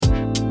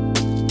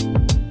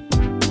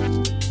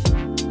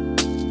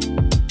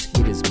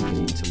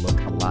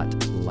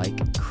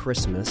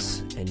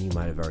Christmas, and you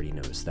might have already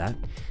noticed that.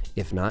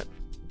 If not,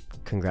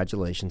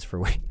 congratulations for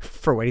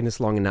waiting this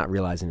long and not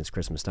realizing it's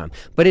Christmas time.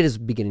 But it is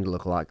beginning to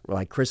look a lot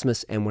like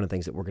Christmas, and one of the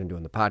things that we're going to do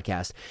on the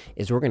podcast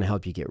is we're going to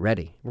help you get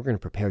ready. We're going to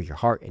prepare your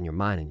heart and your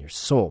mind and your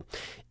soul.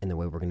 And the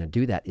way we're going to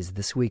do that is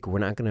this week, we're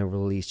not going to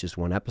release just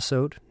one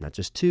episode, not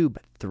just 2,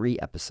 but 3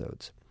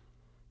 episodes.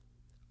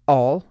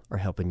 All are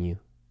helping you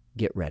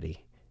get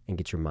ready and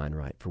get your mind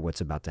right for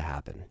what's about to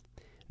happen.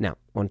 Now,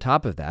 on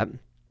top of that,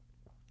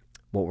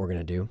 what we're going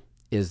to do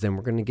is then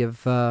we're going to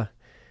give... I'm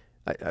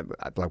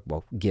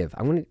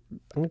going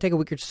to take a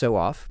week or so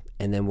off,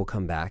 and then we'll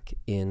come back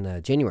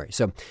in January.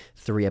 So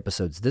 3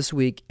 episodes this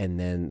week, and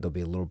then there'll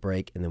be a little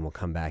break, and then we'll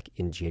come back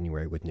in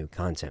January with new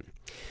content.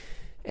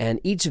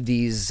 And each of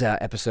these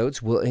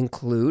episodes will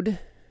include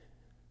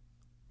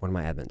one of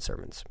my Advent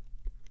sermons.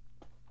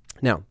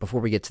 Now,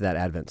 before we get to that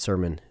Advent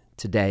sermon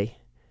today,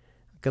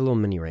 I've got a little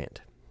mini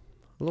rant,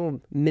 a little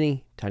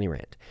tiny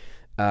rant.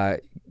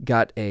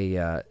 Got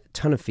a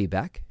ton of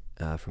feedback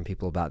from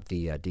people about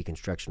the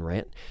deconstruction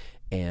rant.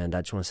 And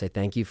I just want to say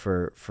thank you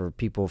for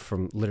people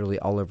from literally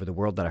all over the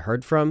world that I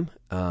heard from.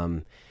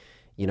 I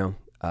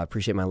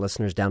appreciate my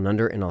listeners down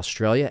under in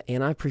Australia,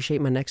 and I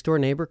appreciate my next door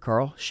neighbor,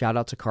 Carl. Shout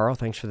out to Carl.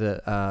 Thanks for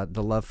the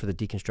love for the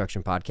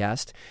Deconstruction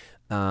podcast.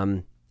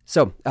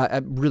 So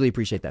I really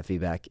appreciate that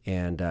feedback,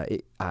 and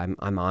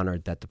I'm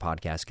honored that the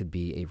podcast could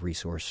be a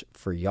resource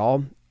for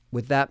y'all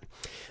with that.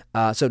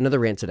 So another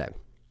rant today.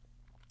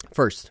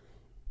 First,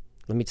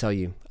 let me tell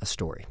you a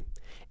story.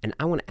 And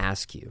I want to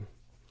ask you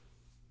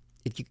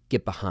if you could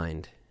get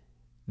behind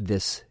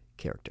this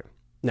character.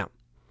 Now,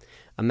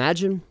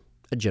 imagine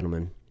a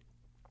gentleman,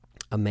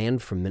 a man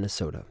from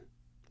Minnesota,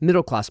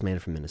 middle-class man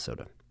from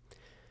Minnesota,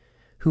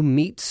 who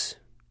meets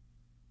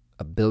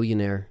a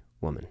billionaire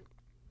woman.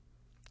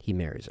 He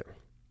marries her.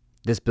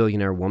 This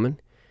billionaire woman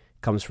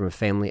comes from a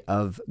family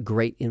of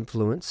great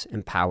influence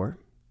and power,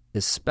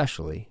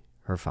 especially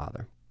her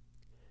father.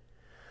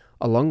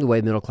 Along the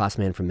way, middle-class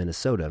man from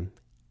Minnesota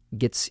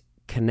gets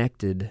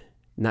connected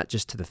not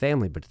just to the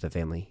family, but to the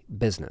family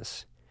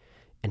business.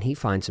 And he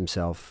finds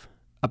himself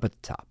up at the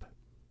top.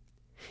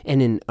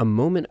 And in a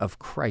moment of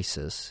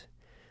crisis,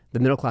 the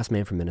middle-class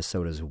man from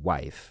Minnesota's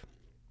wife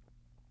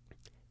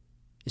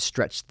is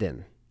stretched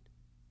thin.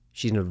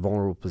 She's in a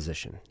vulnerable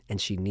position, and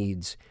she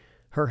needs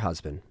her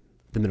husband,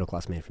 the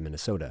middle-class man from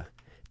Minnesota,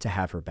 to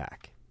have her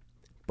back.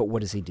 But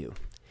what does he do?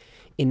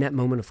 In that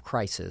moment of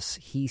crisis,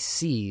 he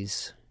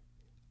sees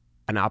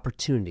an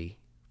opportunity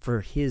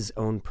for his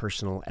own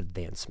personal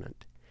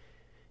advancement.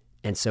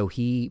 And so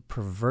he,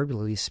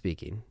 proverbially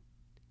speaking,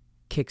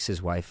 kicks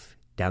his wife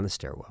down the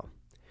stairwell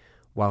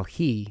while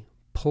he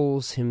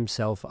pulls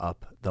himself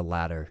up the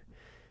ladder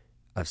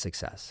of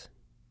success,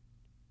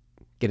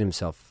 get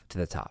himself to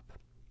the top.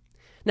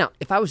 Now,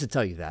 if I was to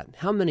tell you that,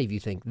 how many of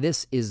you think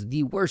this is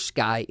the worst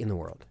guy in the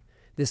world?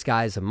 This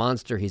guy is a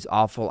monster. He's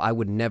awful. I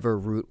would never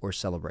root or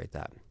celebrate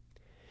that.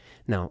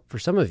 Now, for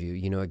some of you,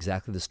 you know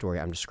exactly the story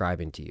I'm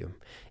describing to you.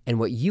 And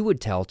what you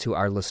would tell to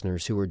our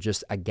listeners who are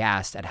just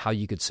aghast at how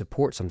you could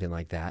support something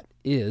like that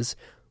is,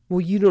 well,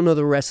 you don't know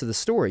the rest of the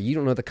story. You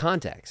don't know the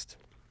context.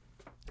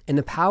 And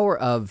the power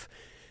of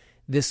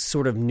this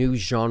sort of new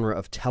genre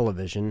of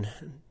television,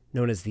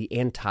 known as the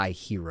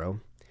anti-hero,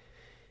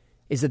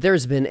 is that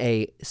there's been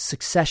a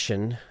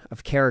succession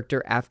of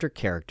character after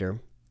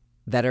character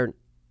that are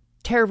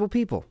terrible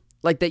people.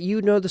 Like that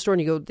you know the story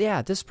and you go,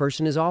 yeah, this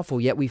person is awful,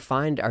 yet we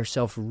find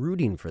ourselves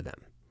rooting for them.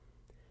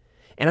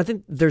 And I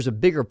think there's a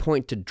bigger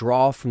point to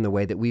draw from the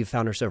way that we've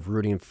found ourselves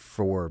rooting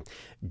for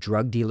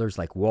drug dealers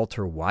like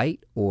Walter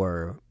White,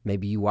 or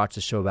maybe you watch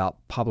the show about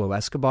Pablo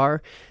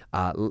Escobar,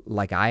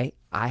 like I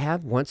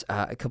have once.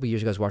 A couple of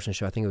years ago, I was watching a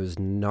show, I think it was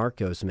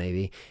Narcos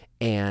maybe,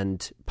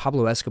 and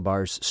Pablo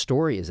Escobar's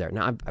story is there.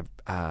 Now,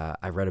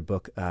 I read a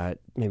book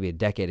maybe a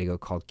decade ago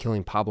called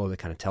Killing Pablo that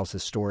kind of tells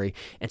his story,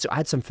 and so I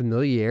had some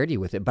familiarity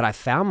with it, but I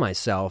found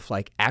myself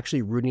like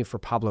actually rooting for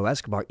Pablo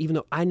Escobar, even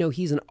though I know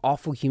he's an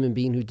awful human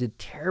being who did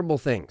terrible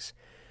things.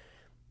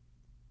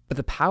 But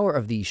the power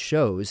of these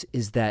shows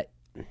is that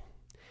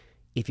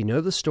if you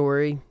know the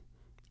story,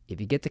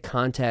 if you get the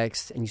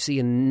context, and you see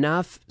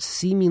enough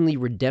seemingly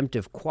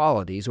redemptive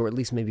qualities, or at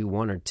least maybe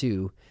 1 or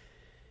 2,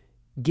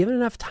 given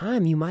enough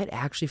time, you might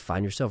actually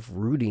find yourself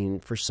rooting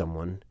for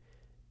someone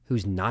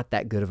who's not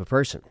that good of a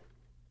person.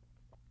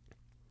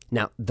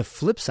 Now, the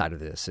flip side of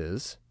this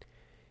is,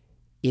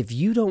 if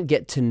you don't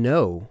get to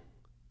know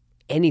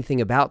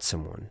anything about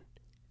someone,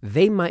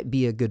 they might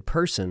be a good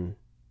person,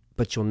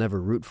 but you'll never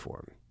root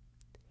for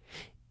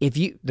them.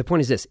 The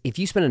point is this: if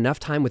you spend enough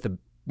time with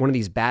one of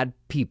these bad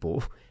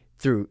people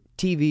through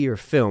TV or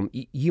film,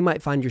 you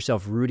might find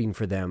yourself rooting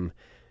for them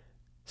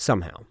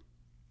somehow.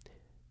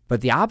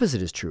 But the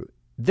opposite is true.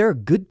 There are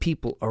good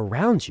people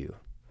around you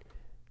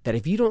that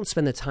if you don't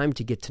spend the time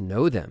to get to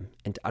know them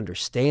and to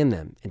understand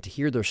them and to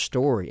hear their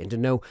story and to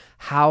know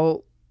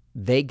how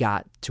they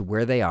got to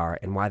where they are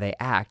and why they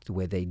act the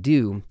way they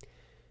do,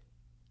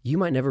 you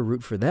might never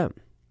root for them.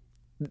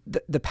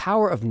 The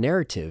power of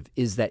narrative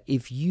is that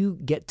if you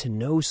get to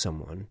know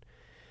someone,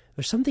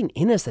 there's something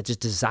in us that just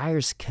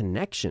desires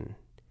connection.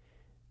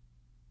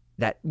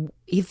 that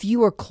if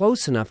you are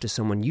close enough to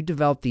someone, you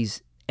develop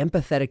these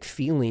empathetic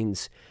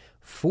feelings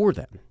for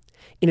them.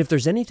 And if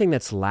there's anything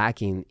that's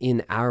lacking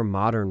in our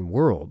modern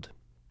world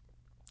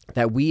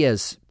that we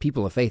as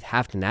people of faith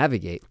have to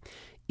navigate,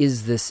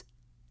 is this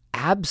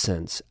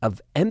absence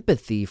of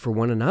empathy for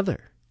one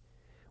another.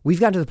 We've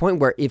gotten to the point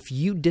where if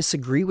you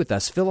disagree with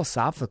us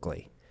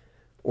philosophically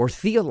or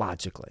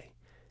theologically,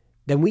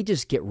 then we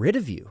just get rid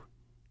of you.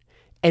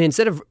 And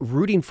instead of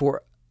rooting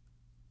for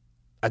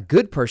a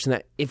good person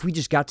that if we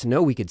just got to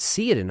know, we could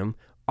see it in them,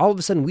 all of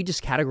a sudden we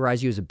just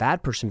categorize you as a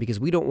bad person because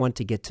we don't want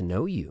to get to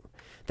know you.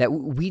 That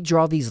we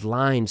draw these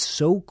lines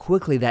so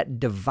quickly that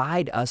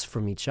divide us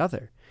from each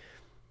other.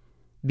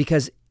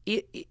 Because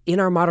in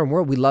our modern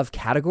world, we love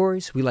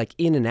categories. We like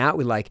in and out.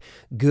 We like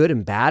good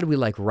and bad. We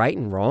like right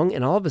and wrong.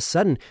 And all of a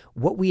sudden,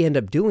 what we end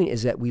up doing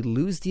is that we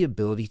lose the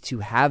ability to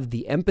have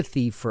the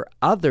empathy for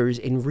others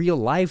in real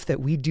life that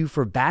we do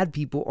for bad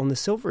people on the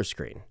silver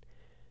screen.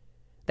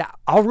 That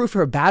I'll root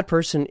for a bad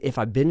person if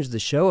I binge the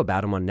show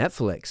about them on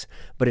Netflix.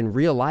 But in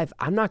real life,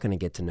 I'm not going to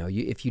get to know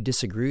you if you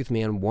disagree with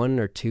me on 1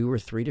 or 2 or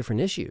 3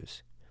 different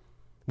issues.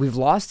 We've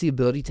lost the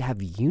ability to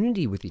have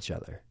unity with each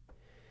other.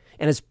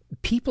 And as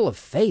people of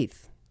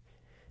faith,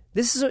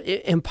 this is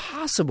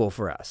impossible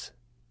for us.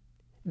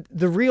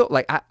 The real,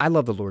 I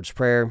love the Lord's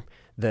Prayer,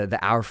 the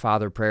Our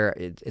Father prayer.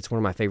 It's one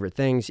of my favorite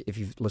things. If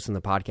you've listened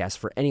to the podcast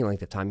for any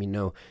length of time, you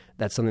know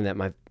that's something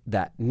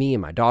that me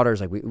and my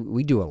daughters,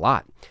 we do a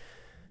lot.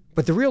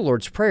 But the real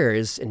Lord's Prayer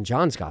is in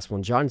John's Gospel.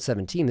 In John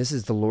 17, this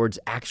is the Lord's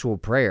actual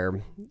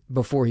prayer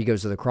before he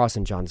goes to the cross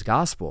in John's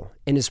Gospel.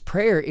 And his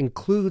prayer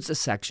includes a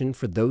section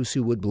for those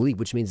who would believe,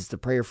 which means it's the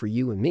prayer for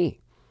you and me.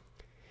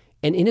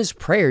 And in his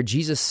prayer,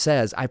 Jesus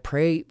says, I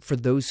pray for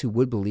those who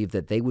would believe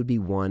that they would be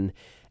one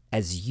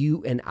as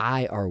you and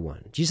I are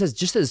one. Jesus says,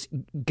 just as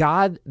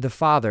God the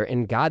Father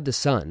and God the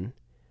Son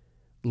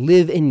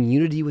live in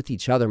unity with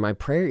each other, my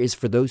prayer is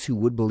for those who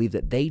would believe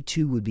that they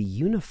too would be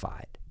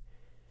unified.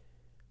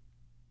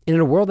 And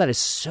in a world that is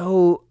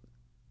so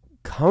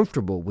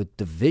comfortable with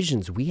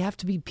divisions, we have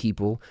to be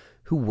people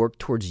who work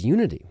towards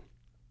unity.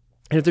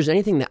 And if there's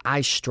anything that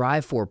I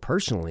strive for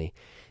personally,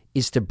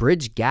 is to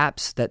bridge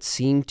gaps that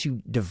seem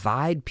to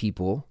divide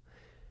people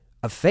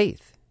of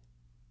faith.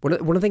 One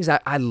of the things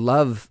I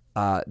love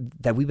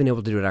that we've been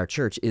able to do at our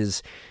church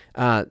is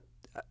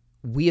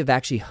we have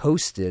actually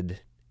hosted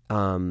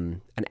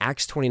an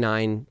Acts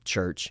 29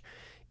 church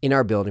in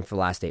our building for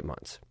the last 8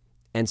 months.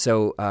 And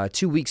so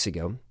 2 weeks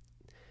ago,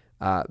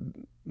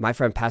 my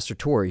friend Pastor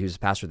Torrey, who's the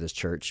pastor of this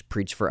church,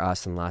 preached for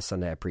us, and last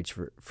Sunday I preached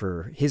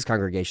for his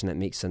congregation that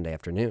meets Sunday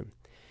afternoon.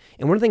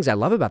 And one of the things I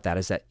love about that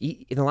is that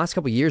in the last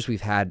couple of years, we've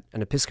had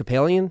an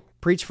Episcopalian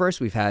preach for us.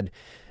 We've had,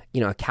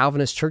 a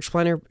Calvinist church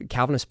planter,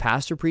 Calvinist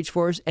pastor preach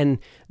for us. And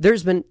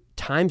there's been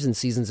times and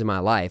seasons in my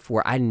life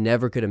where I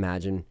never could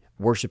imagine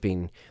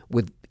worshiping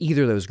with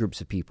either of those groups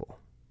of people.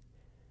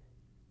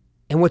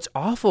 And what's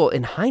awful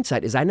in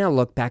hindsight is I now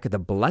look back at the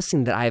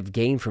blessing that I have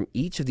gained from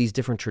each of these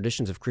different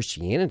traditions of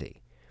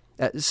Christianity,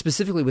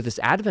 specifically with this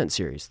Advent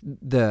series.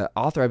 The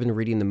author I've been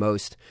reading the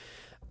most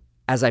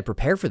as I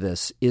prepare for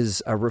this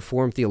is a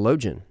Reformed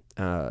theologian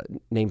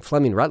named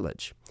Fleming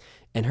Rutledge.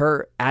 And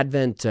her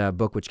Advent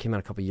book, which came out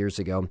a couple years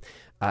ago,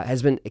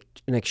 has been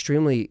an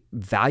extremely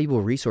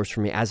valuable resource for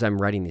me as I'm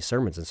writing these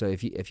sermons. And so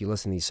if you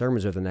listen to these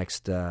sermons over the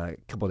next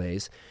couple of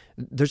days,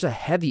 there's a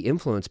heavy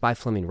influence by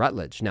Fleming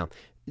Rutledge. Now,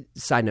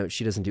 side note,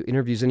 she doesn't do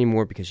interviews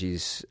anymore because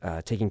she's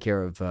taking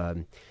care of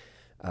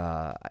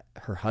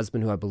her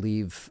husband, who I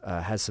believe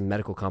has some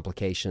medical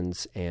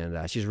complications,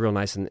 and she's real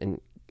nice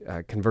and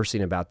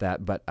conversing about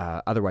that, but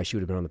otherwise she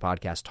would have been on the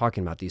podcast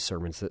talking about these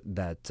sermons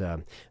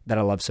that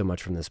I love so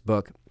much from this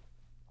book.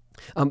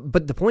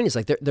 But the point is,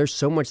 there's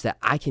so much that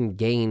I can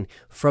gain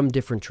from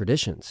different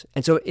traditions.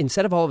 And so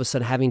instead of all of a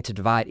sudden having to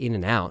divide in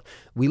and out,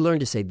 we learn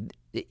to say,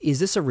 is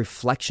this a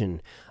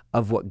reflection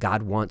of what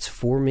God wants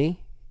for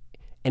me?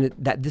 And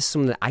that this is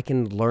something that I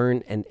can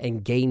learn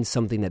and gain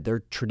something that their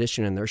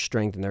tradition and their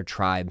strength and their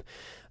tribe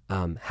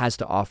has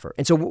to offer.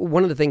 And so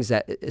one of the things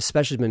that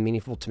especially has been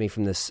meaningful to me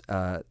from this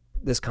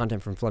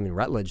content from Fleming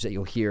Rutledge that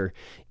you'll hear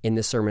in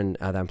this sermon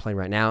that I'm playing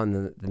right now,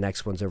 and the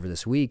next one's over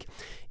this week,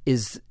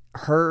 is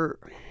her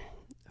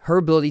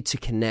ability to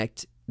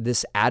connect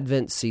this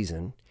Advent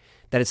season,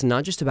 that it's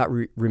not just about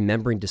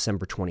remembering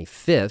December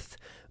 25th,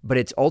 but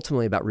it's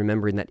ultimately about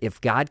remembering that if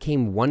God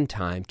came one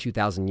time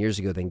 2,000 years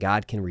ago, then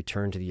God can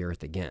return to the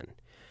earth again.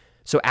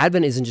 So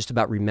Advent isn't just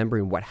about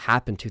remembering what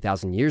happened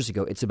 2,000 years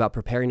ago. It's about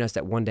preparing us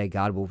that one day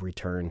God will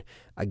return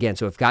again.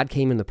 So if God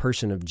came in the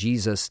person of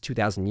Jesus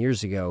 2,000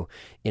 years ago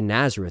in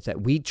Nazareth,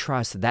 that we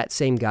trust that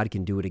same God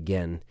can do it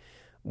again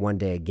one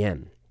day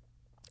again.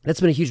 That's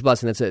been a huge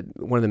blessing. That's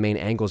one of the main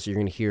angles you're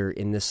going to hear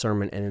in this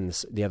sermon and in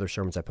the other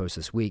sermons I post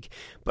this week.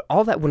 But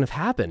all that wouldn't have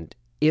happened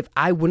if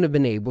I wouldn't have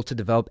been able to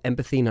develop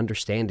empathy and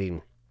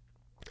understanding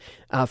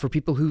for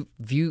people who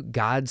view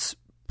God's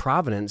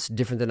providence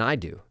different than I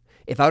do.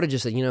 If I would have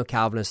just said,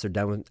 Calvinists are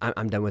done with,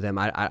 I'm done with them.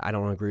 I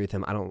don't agree with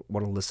them. I don't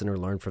want to listen or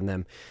learn from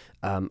them.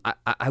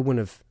 I wouldn't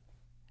have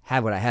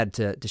had what I had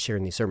to share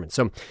in these sermons.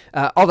 So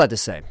all that to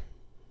say,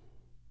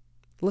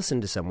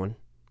 listen to someone.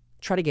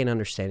 Try to gain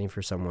understanding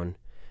for someone.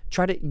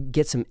 Try to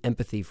get some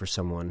empathy for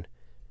someone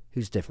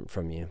who's different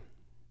from you.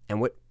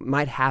 And what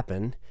might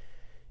happen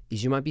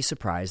is you might be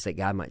surprised that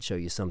God might show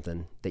you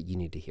something that you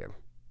need to hear.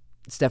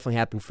 It's definitely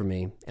happened for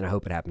me, and I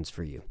hope it happens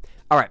for you.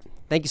 All right.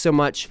 Thank you so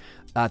much.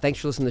 Thanks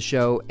for listening to the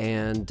show.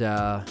 And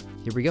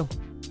here we go.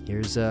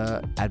 Here's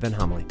Advent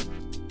Homily.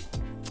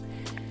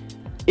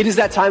 It is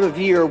that time of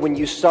year when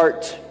you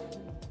start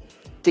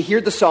to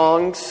hear the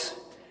songs,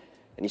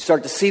 and you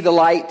start to see the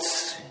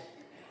lights.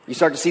 You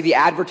start to see the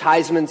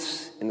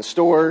advertisements in the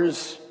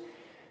stores.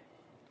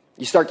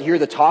 You start to hear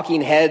the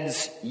talking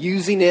heads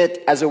using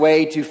it as a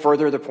way to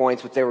further the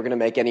points which they were going to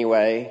make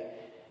anyway.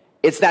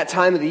 It's that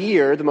time of the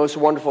year, the most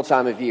wonderful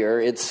time of year.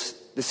 It's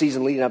the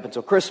season leading up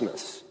until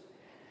Christmas.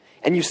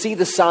 And you see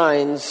the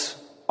signs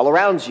all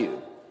around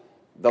you.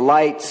 The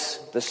lights,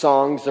 the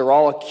songs, they're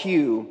all a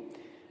cue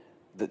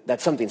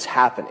that something's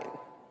happening.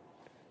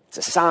 It's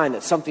a sign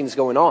that something's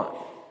going on.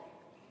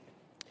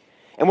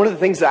 And one of the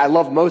things that I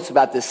love most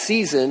about this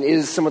season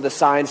is some of the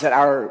signs that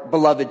our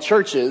beloved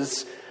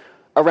churches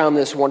around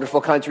this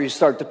wonderful country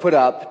start to put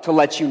up to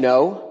let you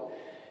know.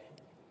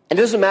 And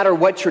it doesn't matter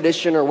what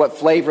tradition or what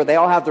flavor, they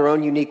all have their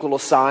own unique little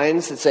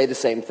signs that say the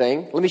same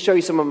thing. Let me show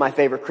you some of my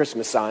favorite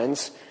Christmas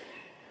signs.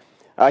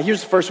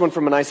 Here's the first one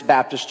from a nice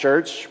Baptist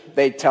church.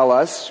 They tell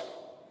us,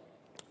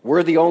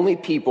 we're the only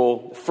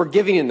people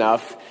forgiving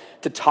enough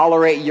to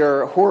tolerate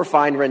your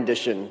horrifying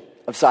rendition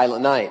of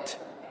Silent Night.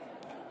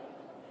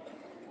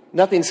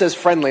 Nothing says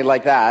friendly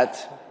like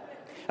that.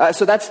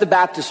 So that's the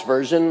Baptist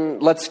version.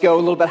 Let's go a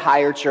little bit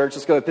higher church.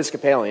 Let's go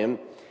Episcopalian.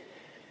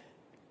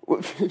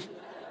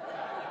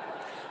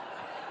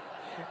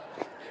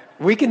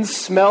 We can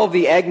smell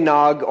the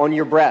eggnog on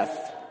your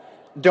breath.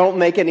 Don't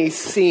make any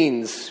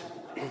scenes.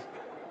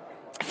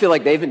 I feel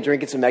like they've been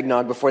drinking some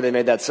eggnog before they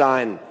made that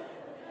sign.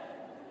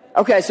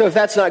 Okay, so if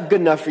that's not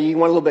good enough for you, you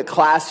want a little bit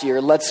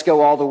classier, let's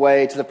go all the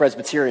way to the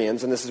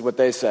Presbyterians, and this is what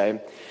they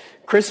say.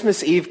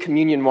 Christmas Eve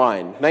communion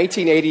wine,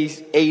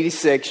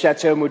 1986,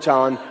 Chateau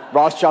Mouton,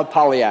 Rothschild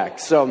Polyak.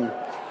 So,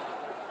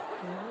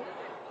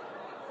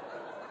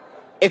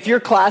 if you're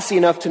classy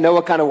enough to know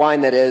what kind of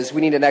wine that is,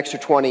 we need an extra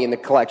 20 in the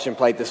collection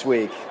plate this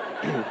week.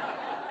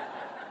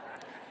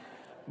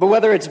 But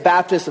whether it's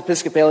Baptist,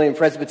 Episcopalian,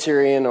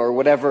 Presbyterian, or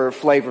whatever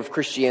flavor of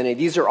Christianity,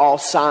 these are all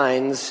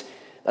signs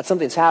that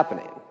something's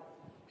happening.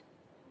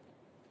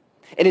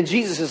 And in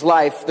Jesus'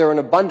 life, there are an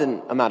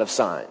abundant amount of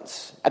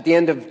signs. At the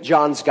end of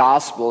John's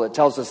gospel, it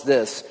tells us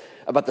this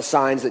about the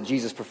signs that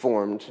Jesus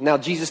performed. Now,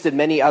 Jesus did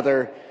many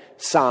other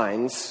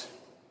signs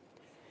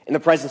in the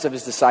presence of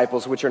his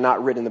disciples, which are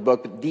not written in the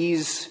book, but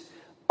these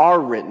are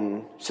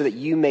written so that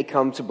you may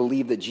come to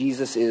believe that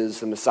Jesus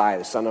is the Messiah,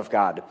 the Son of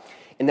God,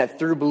 and that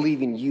through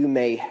believing you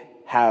may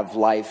have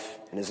life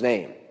in his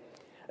name.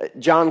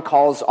 John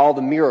calls all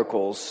the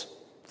miracles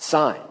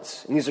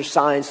signs, and these are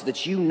signs so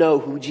that you know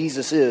who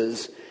Jesus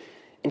is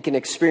and can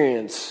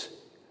experience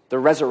the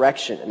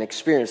resurrection and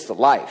experience the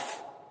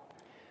life.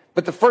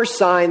 But the first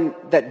sign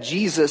that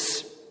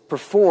Jesus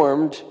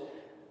performed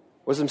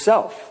was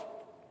himself.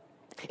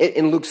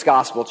 In Luke's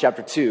Gospel,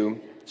 chapter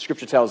 2,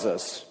 Scripture tells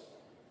us,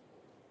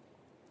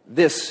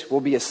 this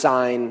will be a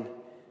sign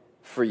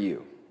for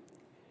you.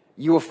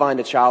 You will find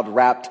a child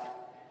wrapped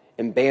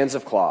in bands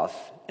of cloth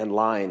and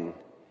lying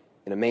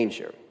in a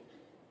manger.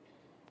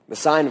 The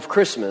sign of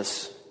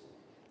Christmas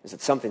is that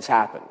something's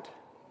happened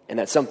and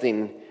that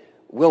something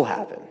will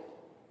happen.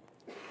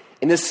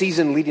 In this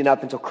season leading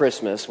up until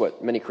Christmas,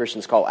 what many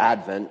Christians call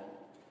Advent,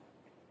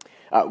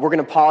 we're going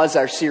to pause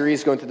our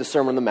series going through the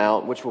Sermon on the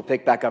Mount, which we'll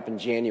pick back up in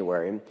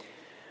January.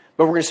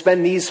 But we're going to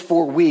spend these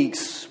 4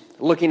 weeks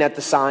looking at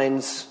the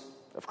signs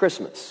of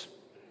Christmas.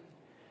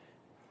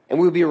 And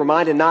we will be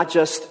reminded not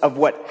just of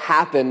what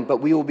happened, but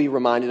we will be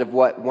reminded of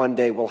what one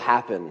day will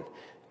happen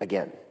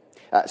again.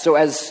 So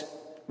as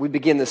we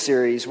begin this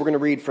series, we're going to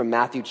read from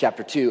Matthew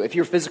chapter 2. If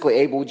you're physically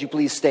able, would you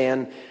please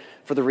stand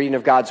for the reading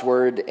of God's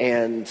Word,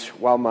 and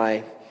while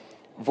my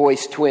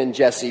voice twin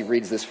Jesse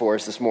reads this for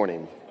us this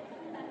morning.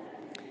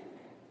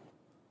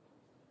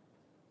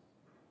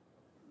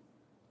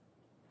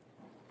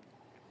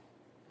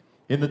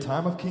 In the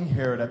time of King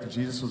Herod, after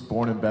Jesus was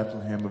born in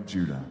Bethlehem of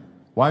Judah,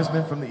 wise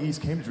men from the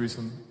east came to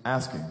Jerusalem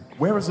asking,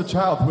 "Where is the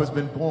child who has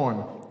been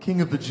born King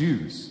of the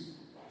Jews?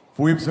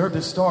 For we observed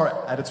his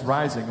star at its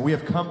rising, and we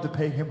have come to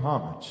pay him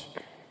homage."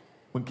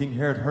 When King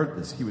Herod heard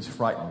this, he was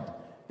frightened,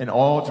 and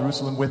all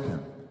Jerusalem with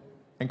him.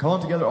 And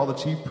calling together all the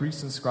chief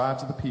priests and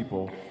scribes of the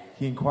people,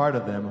 he inquired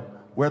of them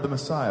where the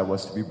Messiah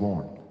was to be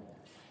born.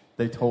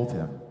 They told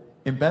him,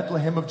 "In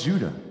Bethlehem of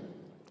Judah,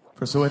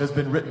 for so it has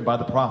been written by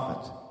the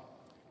prophet.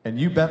 And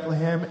you,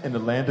 Bethlehem, in the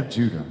land of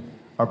Judah,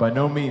 are by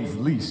no means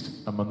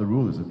least among the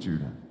rulers of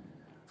Judah.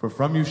 For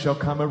from you shall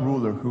come a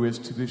ruler who is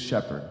to be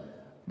shepherd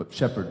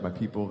my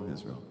people of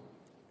Israel."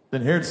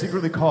 Then Herod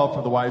secretly called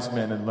for the wise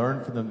men and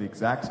learned from them the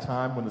exact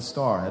time when the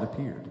star had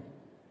appeared.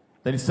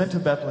 Then he sent to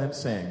Bethlehem,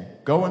 saying,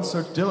 "Go and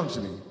search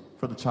diligently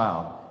for the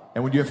child,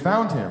 and when you have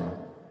found him,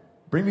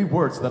 bring me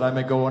word so that I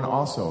may go and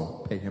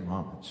also pay him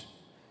homage."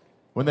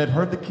 When they had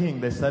heard the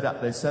king, they set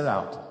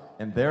out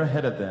and there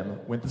ahead of them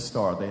went the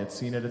star they had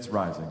seen at its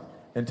rising,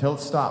 until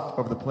it stopped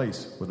over the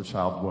place where the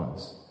child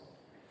was.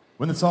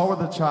 When they saw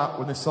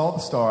the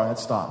star had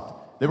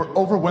stopped, they were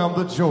overwhelmed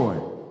with joy.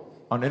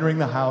 On entering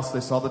the house, they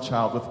saw the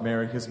child with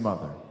Mary, his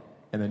mother,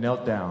 and they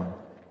knelt down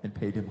and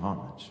paid him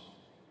homage.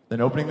 Then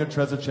opening their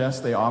treasure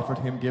chest, they offered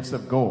him gifts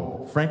of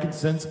gold,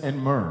 frankincense, and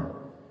myrrh.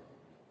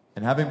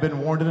 And having been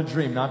warned in a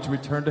dream not to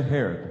return to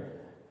Herod,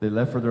 they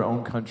left for their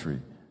own country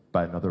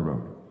by another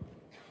road.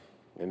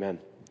 Amen.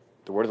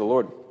 The word of the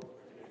Lord.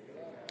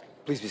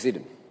 Please be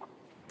seated.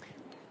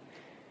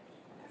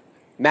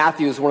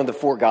 Matthew is one of the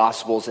four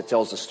Gospels that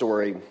tells the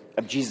story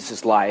of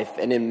Jesus' life.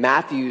 And in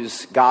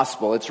Matthew's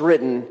Gospel, it's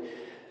written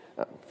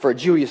for a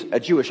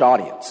Jewish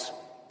audience,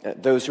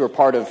 those who are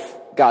part of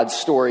God's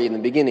story in the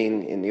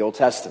beginning in the Old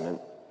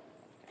Testament.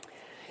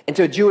 And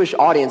to a Jewish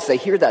audience, they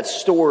hear that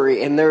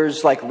story and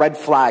there's like red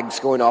flags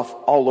going off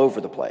all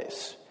over the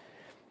place.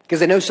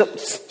 Because they know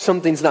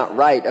something's not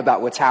right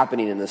about what's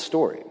happening in this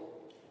story.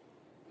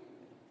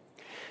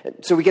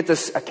 So we get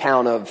this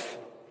account of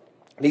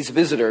these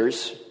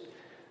visitors.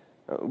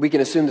 We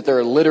can assume that they're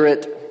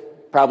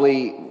illiterate,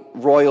 probably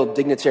royal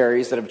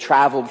dignitaries that have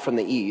traveled from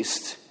the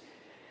east.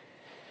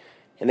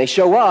 And they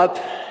show up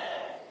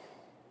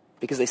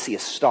because they see a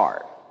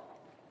star.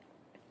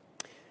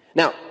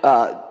 Now,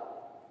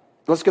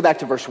 let's go back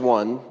to verse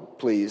 1,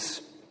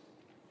 please.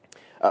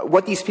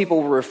 What these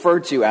people were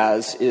referred to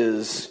as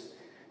is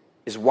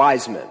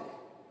wise men.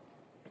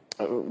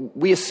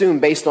 We assume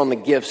based on the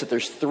gifts that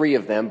there's 3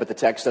 of them, but the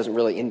text doesn't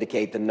really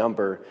indicate the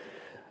number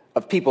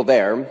of people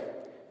there.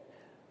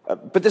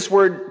 But this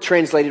word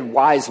translated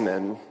wise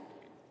men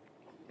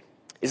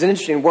is an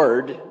interesting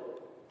word.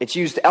 It's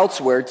used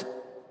elsewhere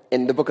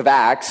in the book of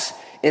Acts,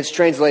 and it's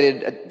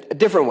translated a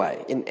different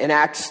way. In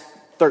Acts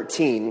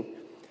 13,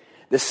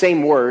 the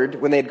same word,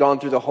 when they had gone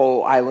through the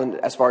whole island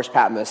as far as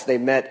Patmos, they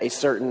met a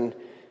certain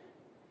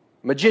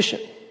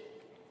magician.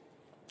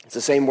 It's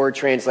the same word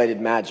translated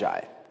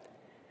magi.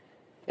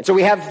 And so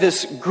we have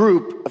this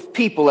group of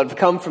people that have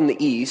come from the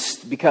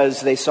east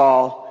because they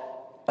saw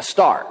a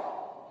star.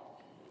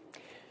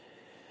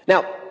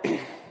 Now,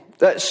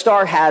 the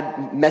star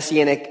had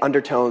messianic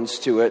undertones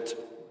to it.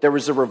 There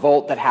was a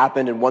revolt that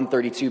happened in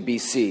 132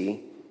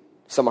 BC,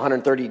 some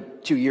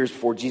 132 years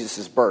before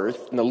Jesus'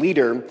 birth. And the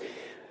leader,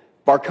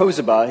 Bar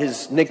Kokhba,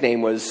 his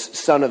nickname was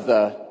Son of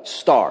the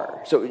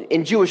Star. So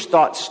in Jewish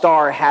thought,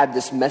 star had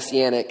this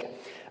messianic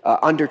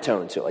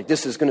undertone to it. Like,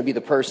 this is going to be the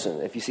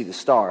person if you see the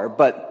star.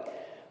 But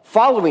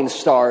following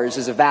stars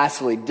is a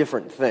vastly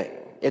different thing.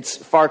 It's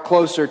far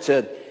closer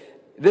to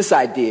this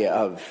idea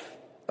of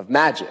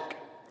magic.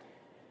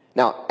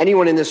 Now,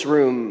 anyone in this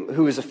room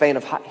who is a fan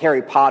of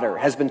Harry Potter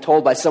has been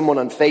told by someone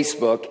on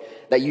Facebook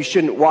that you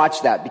shouldn't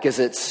watch that because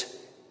it's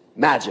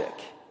magic.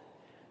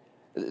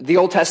 The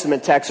Old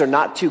Testament texts are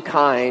not too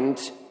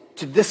kind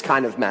to this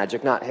kind of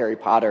magic, not Harry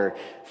Potter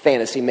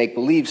fantasy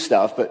make-believe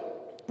stuff,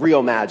 but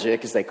real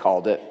magic, as they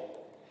called it.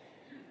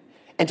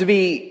 And to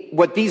be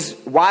what these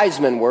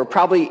wise men were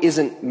probably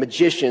isn't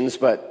magicians,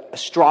 but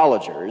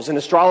astrologers. And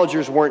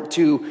astrologers weren't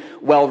too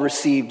well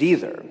received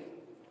either.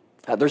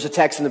 There's a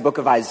text in the book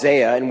of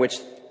Isaiah in which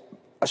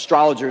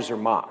astrologers are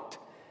mocked.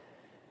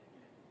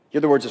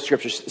 Hear the words of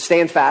Scripture.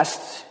 Stand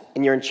fast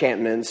in your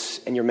enchantments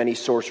and your many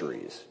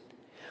sorceries,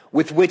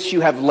 with which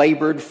you have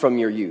labored from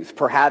your youth.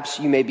 Perhaps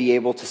you may be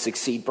able to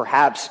succeed.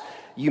 Perhaps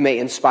you may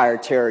inspire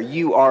terror.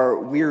 You are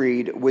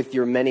wearied with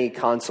your many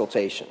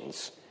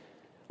consultations.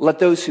 Let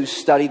those who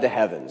study the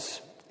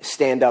heavens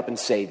stand up and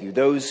save you.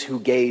 Those who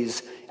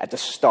gaze at the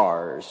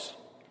stars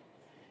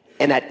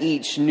and at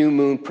each new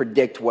moon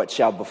predict what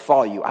shall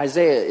befall you.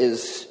 Isaiah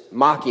is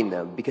mocking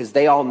them because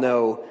they all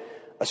know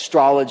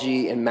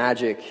astrology and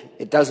magic,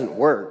 it doesn't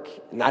work.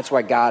 And that's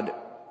why God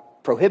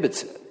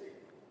prohibits it.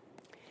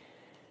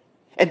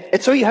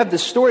 And so you have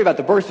this story about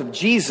the birth of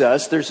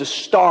Jesus. There's a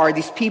star.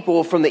 These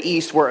people from the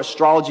east where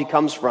astrology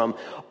comes from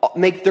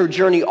make their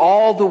journey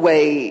all the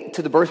way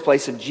to the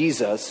birthplace of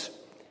Jesus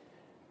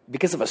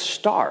because of a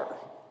star.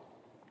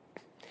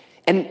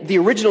 And the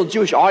original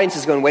Jewish audience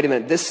is going, wait a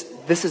minute, this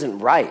isn't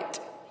right.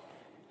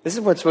 This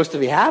is what's supposed to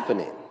be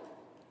happening.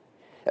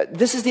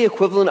 This is the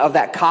equivalent of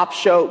that cop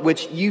show,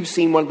 which you've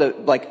seen one of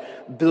the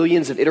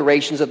billions of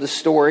iterations of the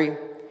story,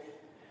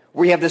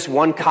 where you have this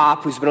one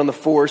cop who's been on the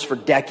force for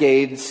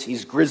decades.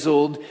 He's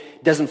grizzled,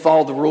 doesn't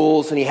follow the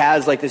rules, and he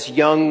has this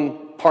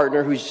young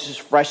partner who's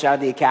just fresh out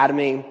of the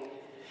academy.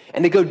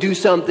 And they go do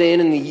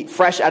something, and the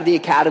fresh out of the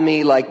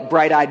academy,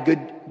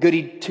 bright-eyed,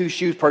 goody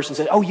two-shoes person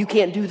says, oh, you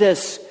can't do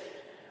this.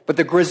 But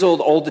the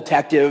grizzled old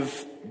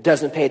detective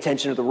doesn't pay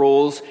attention to the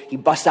rules. He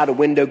busts out a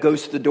window,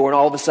 goes to the door, and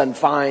all of a sudden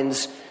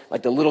finds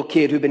the little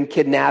kid who'd been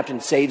kidnapped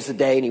and saves the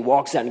day. And he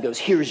walks out and goes,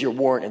 here's your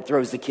warrant, and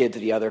throws the kid to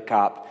the other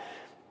cop.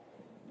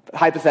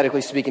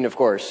 Hypothetically speaking, of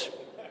course.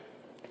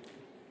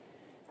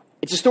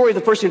 It's a story of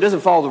the person who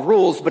doesn't follow the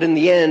rules, but in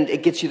the end,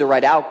 it gets you the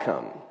right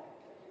outcome.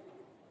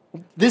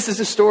 This is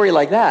a story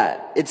like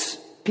that. It's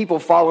people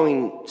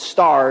following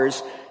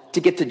stars to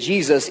get to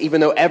Jesus,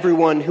 even though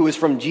everyone who is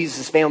from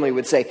Jesus' family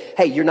would say,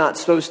 hey, you're not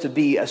supposed to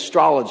be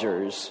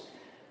astrologers.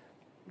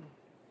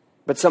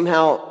 But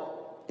somehow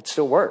it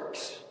still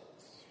works.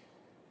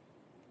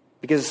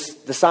 Because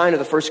the sign of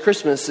the first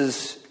Christmas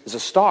is a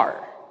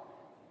star.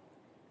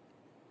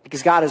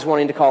 Because God is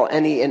wanting to call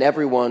any and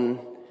everyone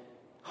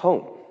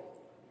home.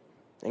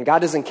 And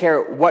God doesn't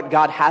care what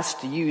God has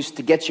to use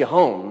to get you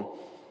home.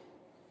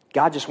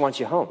 God just wants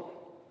you home.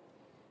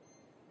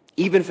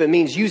 Even if it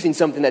means using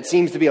something that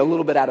seems to be a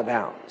little bit out of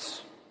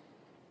bounds.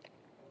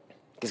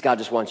 Because God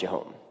just wants you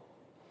home.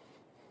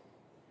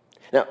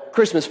 Now,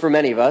 Christmas for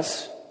many of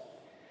us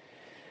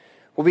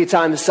will be a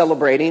time of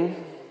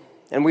celebrating.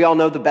 And we all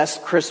know the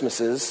best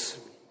Christmases,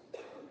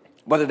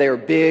 whether they are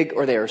big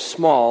or they are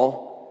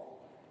small,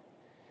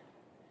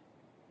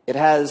 it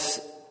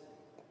has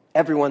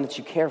everyone that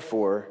you care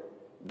for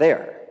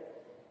there.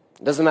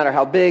 It doesn't matter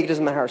how big, it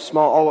doesn't matter how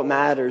small, all that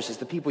matters is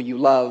the people you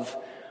love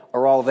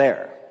are all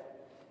there.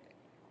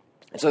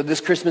 And so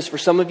this Christmas, for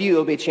some of you,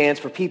 it'll be a chance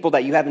for people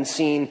that you haven't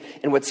seen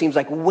in what seems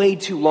like way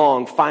too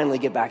long finally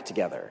get back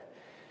together.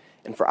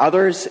 And for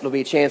others, it'll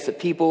be a chance that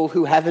people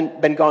who haven't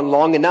been gone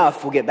long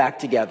enough will get back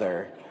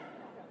together.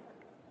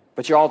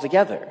 But you're all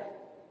together.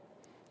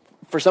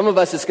 For some of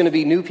us, it's going to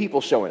be new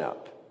people showing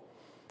up.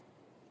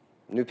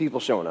 New people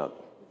showing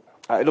up.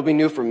 It'll be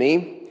new for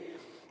me.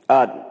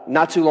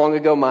 Not too long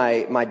ago,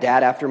 my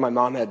dad, after my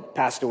mom had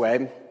passed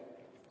away,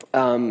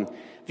 a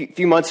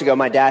few months ago,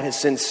 my dad has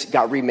since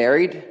got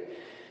remarried.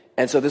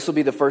 And so this will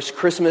be the first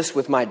Christmas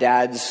with my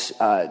dad's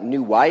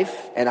new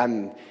wife. And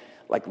I'm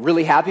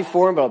really happy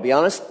for him, but I'll be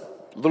honest,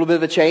 a little bit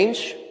of a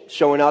change,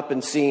 showing up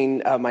and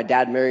seeing my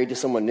dad married to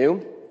someone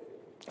new.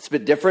 It's a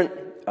bit different.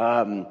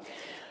 I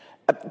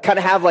kind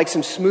of have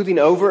some smoothing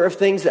over of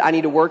things that I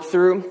need to work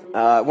through.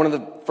 One of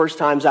the first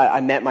times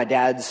I met my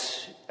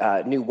dad's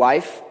new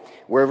wife,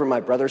 we're over at my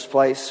brother's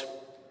place.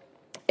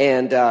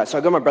 And so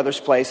I go to my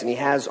brother's place, and he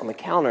has on the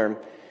counter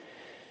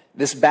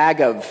this bag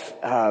of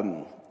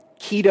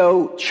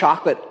keto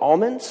chocolate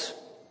almonds.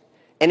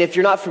 And if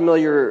you're not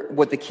familiar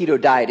what the keto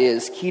diet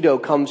is,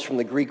 keto comes from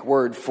the Greek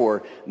word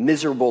for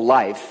miserable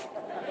life.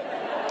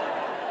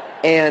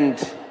 And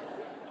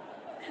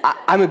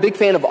I'm a big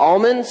fan of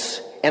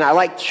almonds, and I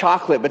like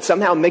chocolate, but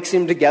somehow mixing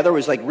them together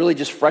was really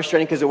just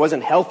frustrating because it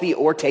wasn't healthy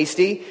or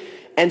tasty.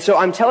 And so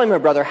I'm telling my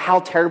brother how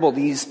terrible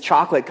these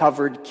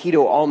chocolate-covered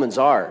keto almonds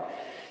are.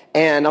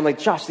 And I'm like,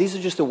 Josh, these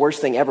are just the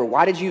worst thing ever.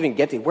 Why did you even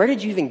get these? Where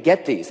did you even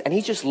get these? And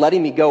he's just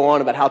letting me go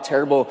on about how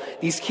terrible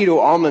these keto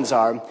almonds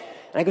are.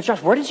 And I go,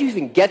 Josh, where did you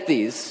even get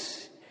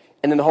these?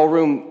 And then the whole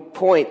room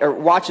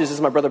watches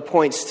as my brother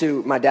points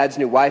to my dad's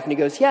new wife, and he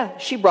goes, yeah,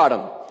 she brought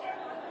them.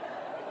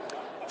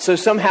 So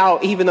somehow,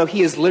 even though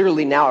he is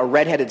literally now a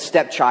redheaded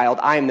stepchild,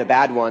 I am the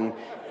bad one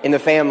in the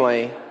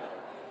family.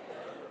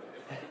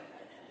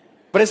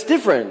 But it's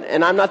different,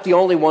 and I'm not the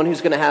only one who's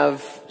going to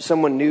have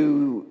someone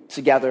new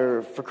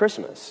together for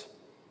Christmas.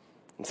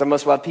 And some of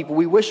us will have people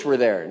we wish were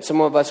there, and some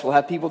of us will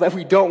have people that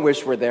we don't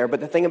wish were there. But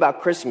the thing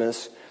about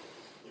Christmas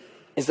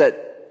is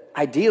that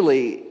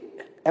ideally,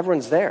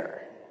 everyone's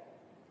there.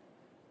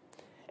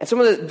 And some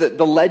of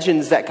the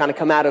legends that kind of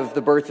come out of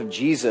the birth of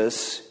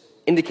Jesus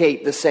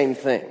indicate the same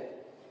thing.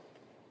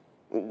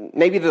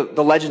 Maybe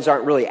the legends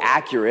aren't really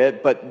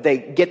accurate, but they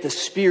get the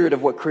spirit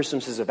of what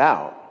Christmas is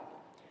about.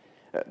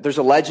 There's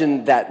a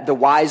legend that the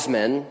wise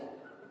men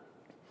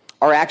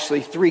are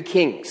actually three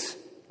kings.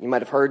 You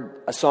might have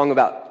heard a song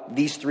about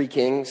these three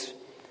kings.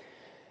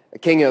 A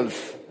king of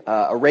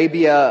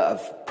Arabia,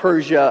 of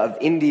Persia, of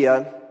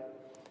India.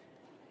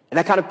 And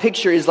that kind of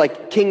picture is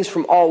kings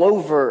from all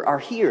over are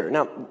here.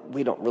 Now,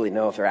 we don't really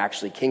know if they're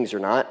actually kings or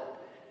not.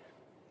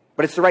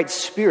 But it's the right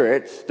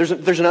spirit.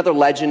 There's another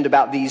legend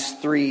about these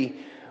three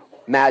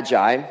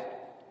magi,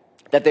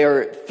 that they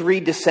are three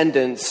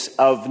descendants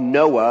of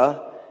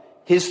Noah,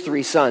 his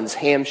three sons,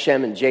 Ham,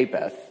 Shem, and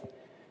Japheth.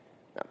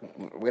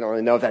 We don't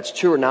really know if that's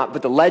true or not,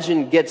 but the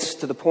legend gets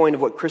to the point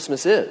of what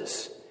Christmas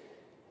is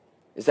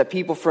that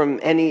people from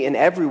any and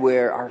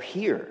everywhere are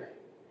here.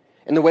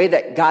 And the way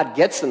that God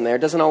gets them there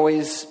doesn't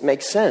always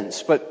make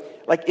sense.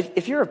 But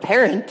if you're a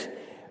parent,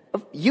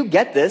 you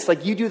get this.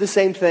 You do the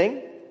same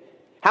thing.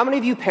 How many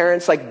of you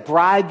parents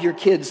bribe your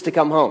kids to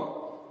come home?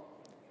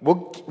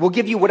 We'll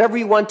give you whatever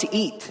you want to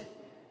eat.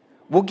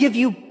 We'll give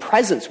you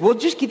presents. We'll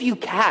just give you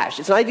cash.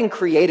 It's not even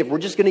creative. We're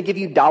just going to give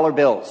you dollar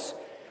bills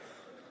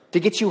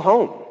to get you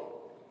home.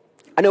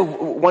 I know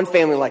one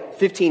family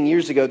 15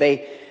 years ago,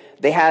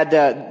 they had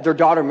their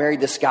daughter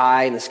married this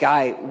guy, and this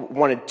guy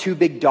wanted two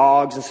big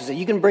dogs, and so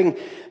you can bring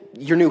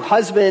your new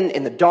husband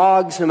and the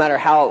dogs, no matter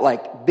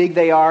how big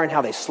they are and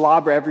how they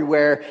slobber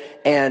everywhere.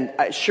 And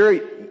sure,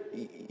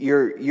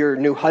 your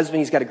new husband,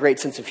 he's got a great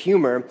sense of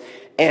humor,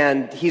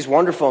 and he's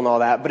wonderful and all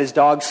that, but his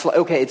dog's,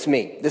 okay, it's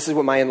me. This is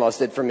what my in-laws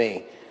did for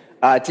me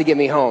to get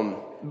me home.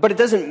 But it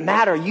doesn't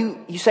matter.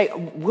 You say,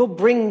 we'll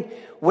bring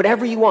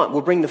whatever you want.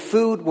 We'll bring the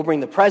food. We'll bring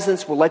the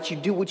presents. We'll let you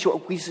do what you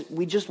want.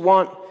 We just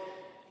want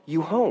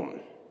you home.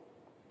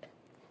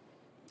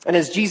 And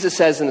as Jesus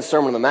says in the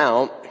Sermon on the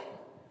Mount,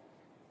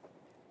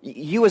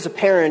 you as a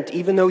parent,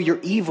 even though you're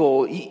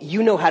evil,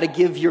 you know how to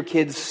give your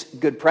kids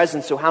good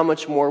presents, so how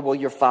much more will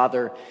your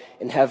Father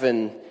in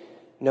heaven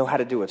know how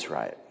to do what's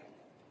right?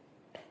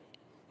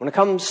 When it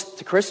comes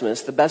to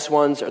Christmas, the best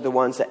ones are the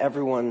ones that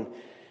everyone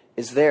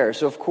is there.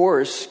 So, of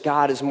course,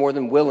 God is more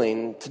than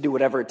willing to do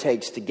whatever it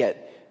takes to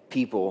get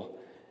people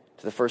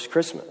to the first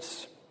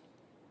Christmas.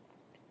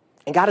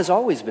 And God has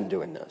always been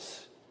doing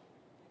this.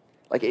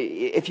 Like,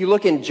 if you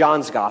look in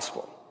John's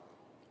gospel,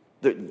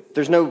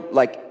 there's no,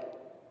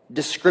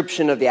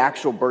 description of the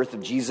actual birth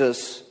of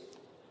Jesus.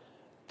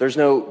 There's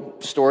no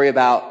story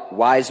about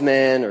wise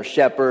men or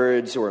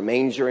shepherds or a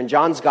manger. In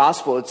John's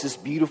gospel, it's this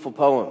beautiful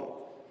poem.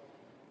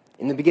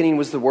 In the beginning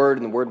was the Word,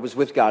 and the Word was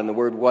with God, and the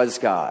Word was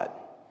God.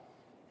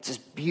 It's this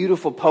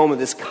beautiful poem of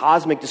this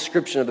cosmic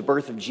description of the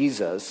birth of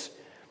Jesus.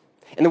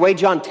 And the way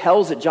John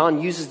tells it,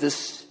 John uses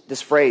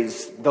this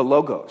phrase, the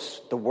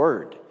Logos, the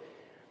Word.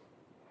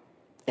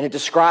 And it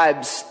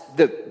describes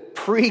the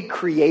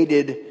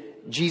pre-created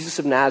Jesus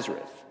of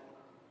Nazareth,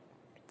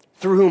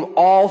 through whom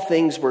all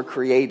things were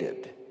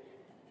created.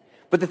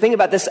 But the thing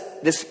about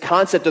this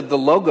concept of the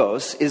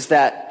Logos is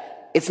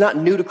that it's not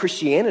new to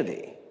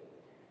Christianity.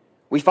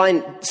 We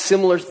find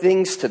similar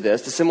things to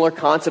this, the similar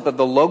concept of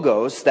the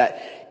Logos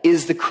that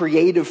is the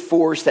creative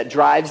force that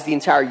drives the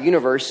entire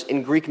universe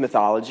in Greek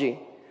mythology.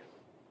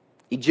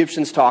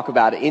 Egyptians talk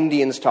about it,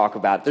 Indians talk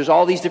about it. There's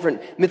all these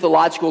different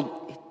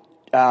mythological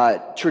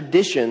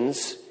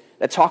traditions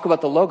that talk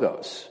about the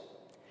Logos.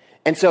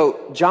 And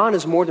so John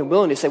is more than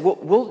willing to say,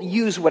 we'll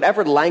use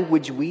whatever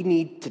language we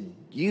need to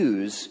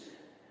use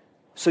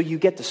so you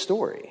get the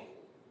story.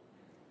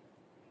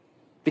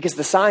 Because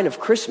the sign of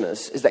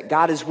Christmas is that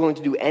God is willing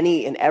to do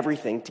any and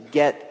everything to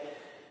get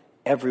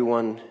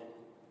everyone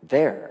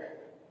there.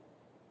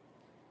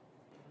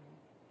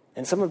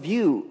 And some of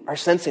you are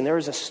sensing there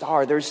is a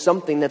star, there's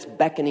something that's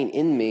beckoning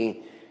in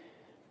me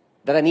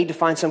that I need to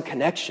find some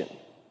connection.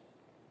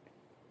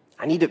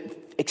 I need to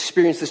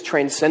experience this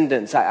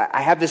transcendence.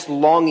 I have this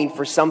longing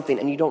for something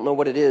and you don't know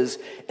what it is.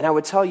 And I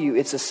would tell you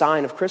it's a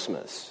sign of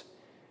Christmas.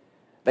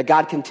 That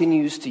God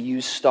continues to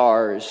use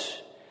stars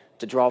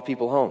to draw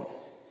people home.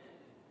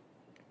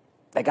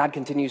 That God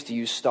continues to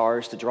use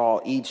stars to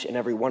draw each and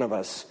every one of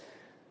us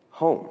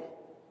home.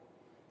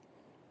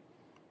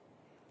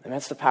 And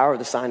that's the power of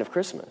the sign of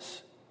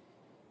Christmas.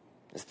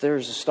 Is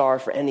there's a star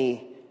for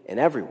any and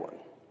everyone.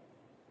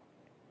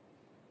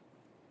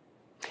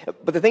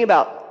 But the thing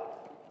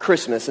about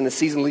Christmas and the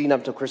season leading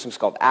up to Christmas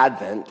called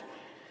Advent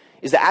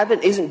is that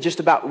Advent isn't just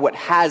about what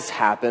has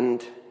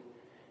happened.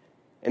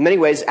 In many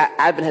ways,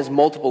 Advent has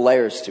multiple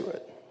layers to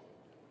it.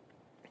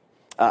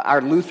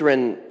 Our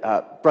Lutheran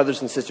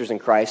brothers and sisters in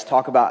Christ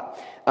talk about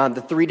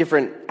the three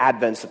different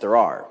Advents that there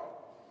are.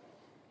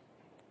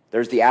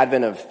 There's the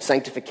Advent of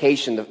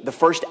sanctification, the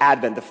first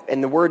Advent,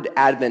 and the word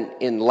Advent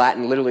in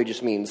Latin literally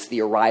just means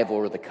the arrival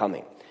or the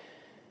coming.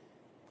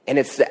 And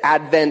it's the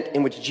Advent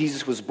in which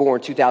Jesus was born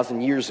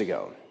 2,000 years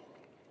ago.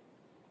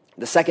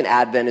 The second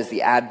Advent is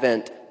the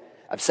Advent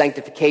of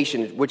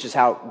sanctification, which is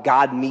how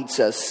God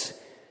meets us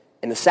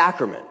in the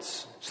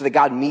sacraments. So that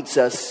God meets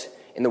us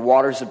in the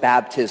waters of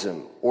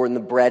baptism or in the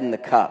bread and the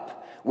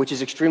cup, which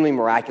is extremely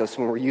miraculous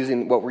when we're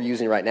using what we're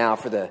using right now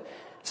for the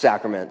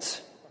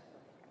sacraments.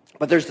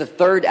 But there's the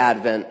third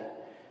Advent,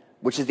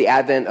 which is the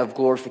Advent of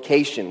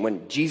glorification,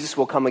 when Jesus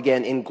will come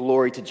again in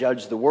glory to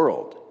judge the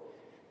world.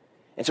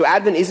 And so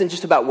Advent isn't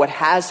just about what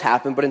has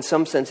happened, but in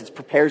some sense it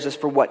prepares us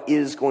for what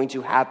is going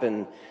to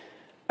happen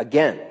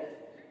again.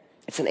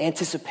 It's an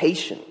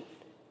anticipation.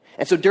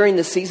 And so during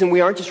this season,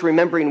 we aren't just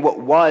remembering what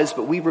was,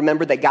 but we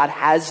remember that God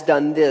has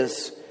done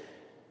this,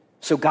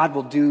 so God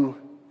will do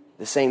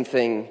the same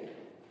thing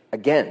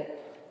again.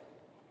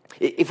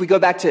 If we go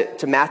back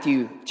to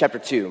Matthew chapter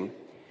 2,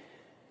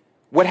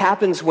 what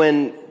happens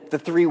when the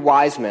three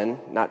wise men,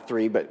 not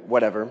three, but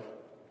whatever,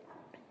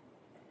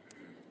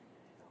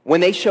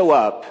 when they show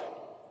up,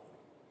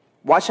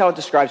 watch how it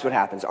describes what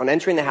happens. On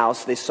entering the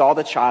house, they saw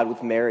the child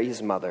with Mary,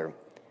 his mother,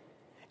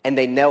 and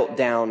they knelt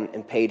down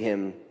and paid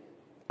him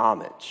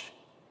homage.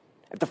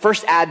 At the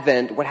first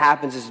Advent, what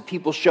happens is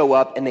people show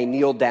up and they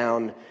kneel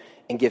down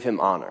and give him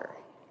honor.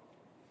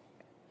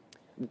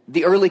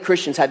 The early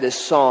Christians had this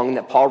song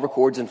that Paul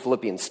records in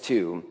Philippians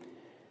 2.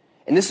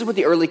 And this is what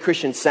the early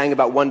Christians sang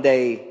about one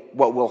day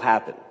what will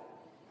happen.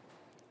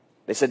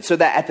 They said, so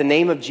that at the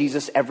name of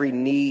Jesus, every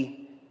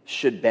knee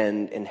should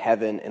bend in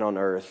heaven and on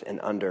earth and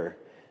under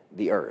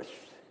the earth.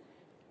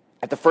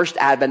 At the first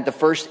Advent, the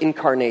first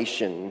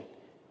incarnation,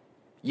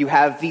 you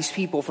have these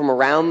people from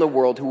around the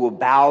world who will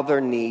bow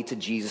their knee to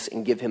Jesus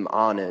and give him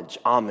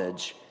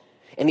homage.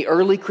 And the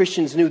early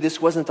Christians knew this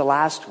wasn't the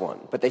last one,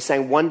 but they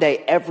sang, one day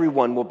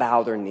everyone will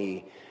bow their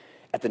knee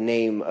at the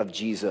name of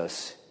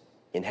Jesus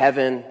in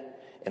heaven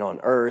and on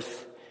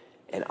earth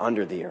and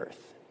under the earth.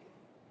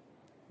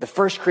 The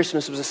first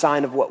Christmas was a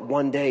sign of what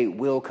one day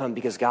will come,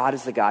 because God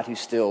is the God who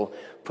still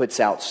puts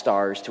out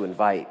stars to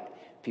invite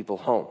people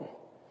home.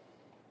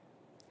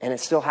 And it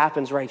still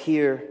happens right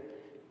here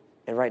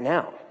and right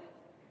now.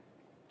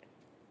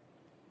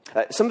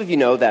 Some of you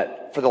know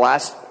that for the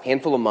last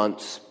handful of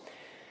months,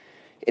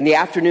 in the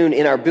afternoon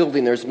in our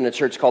building, there's been a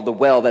church called The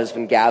Well that has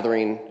been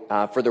gathering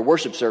for their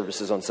worship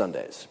services on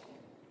Sundays.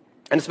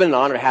 And it's been an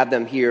honor to have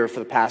them here for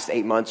the past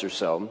 8 months or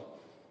so.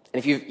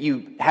 And if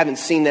you haven't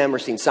seen them or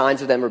seen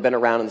signs of them or been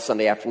around on the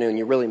Sunday afternoon,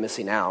 you're really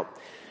missing out.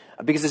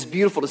 Because it's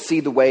beautiful to see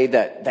the way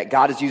that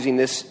God is using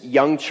this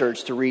young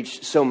church to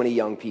reach so many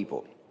young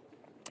people.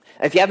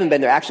 And if you haven't been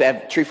there, actually I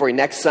have a treat for you.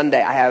 Next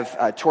Sunday, I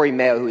have Tori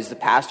Mayo, who is the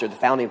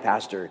founding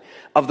pastor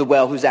of The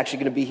Well, who's actually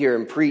going to be here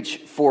and preach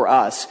for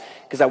us,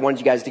 because I wanted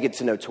you guys to get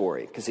to know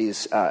Tori, because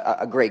he's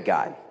a great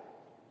guy.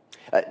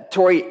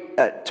 Tori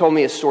told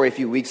me a story a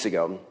few weeks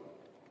ago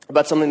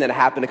about something that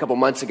happened a couple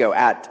months ago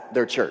at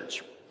their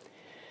church.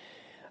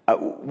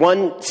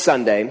 One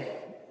Sunday,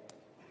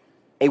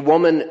 a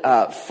woman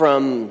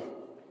from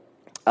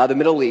the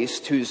Middle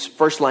East, whose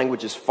first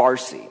language is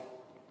Farsi,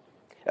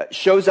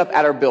 shows up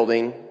at our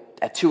building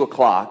at 2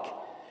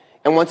 o'clock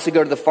and wants to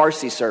go to the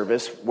Farsi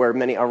service where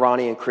many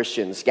Iranian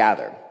Christians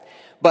gather.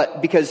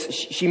 But because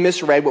she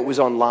misread what was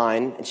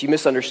online and she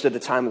misunderstood the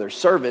time of their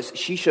service,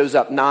 she shows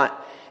up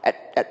not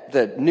at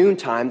the noon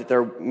time that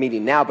they're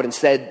meeting now, but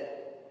instead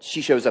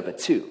she shows up at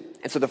 2.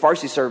 And so the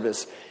Farsi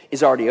service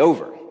is already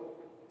over.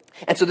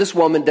 And so this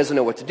woman doesn't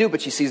know what to do,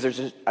 but she sees there's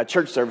a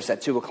church service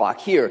at 2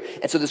 o'clock here.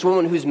 And so this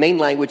woman whose main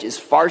language is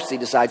Farsi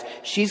decides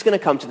she's going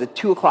to come to the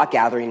 2 o'clock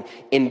gathering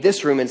in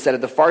this room instead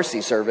of the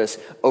Farsi service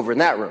over in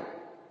that room.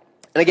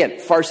 And again,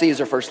 Farsi is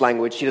her first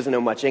language. She doesn't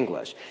know much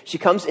English. She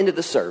comes into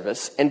the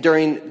service, and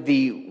during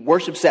the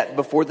worship set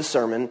before the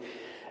sermon,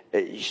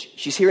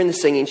 she's hearing the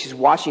singing, she's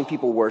watching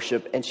people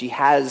worship, and she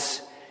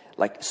has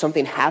like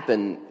something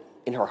happen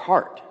in her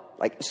heart.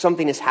 Like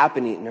something is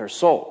happening in her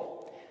soul.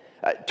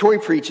 Tori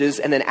preaches,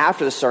 and then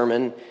after the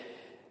sermon,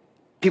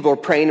 people are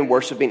praying and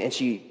worshiping, and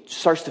she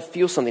starts to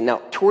feel something.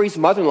 Now, Tori's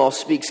mother-in-law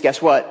speaks,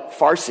 guess what?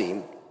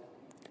 Farsi,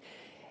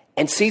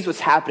 and sees what's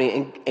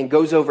happening and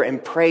goes over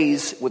and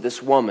prays with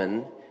this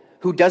woman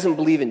who doesn't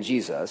believe in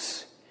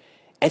Jesus.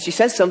 And she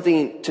says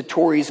something to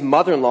Tori's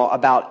mother-in-law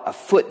about a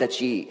foot that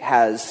she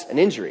has an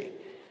injury.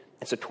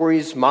 And so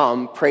Tori's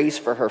mom prays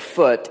for her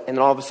foot, and then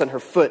all of a sudden her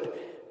foot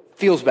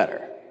feels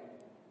better.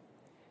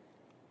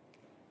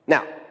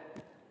 Now,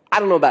 I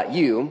don't know about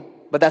you,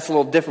 but that's a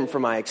little different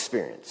from my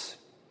experience.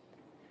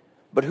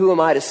 But who am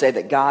I to say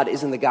that God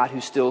isn't the God who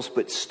still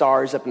puts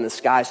stars up in the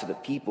sky so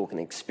that people can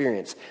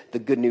experience the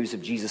good news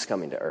of Jesus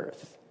coming to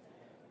earth?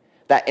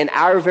 That in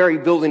our very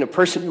building, a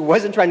person who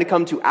wasn't trying to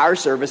come to our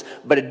service,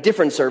 but a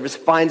different service,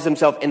 finds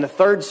himself in the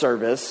third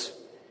service,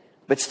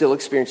 but still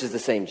experiences the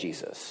same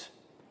Jesus.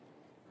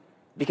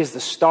 Because the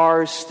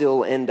stars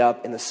still end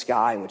up in the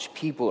sky in which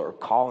people are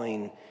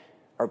called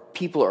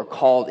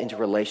into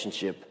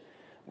relationship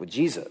with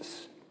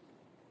Jesus.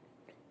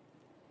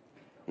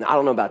 Now, I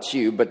don't know about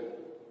you, but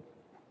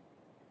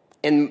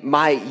in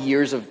my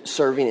years of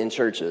serving in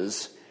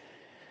churches,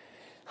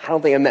 I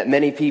don't think I've met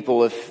many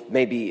people, if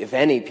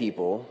any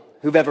people,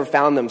 who've ever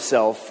found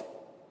themselves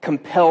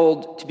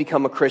compelled to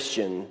become a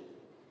Christian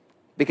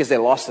because they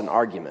lost an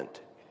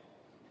argument.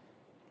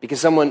 Because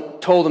someone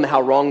told them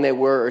how wrong they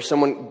were, or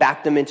someone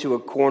backed them into a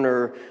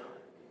corner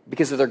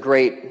because of their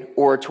great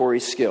oratory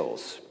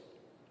skills.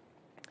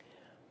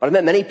 But I've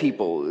met many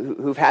people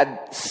who've had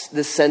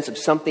this sense of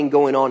something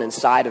going on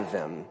inside of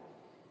them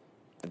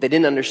that they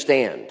didn't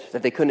understand,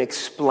 that they couldn't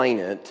explain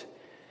it,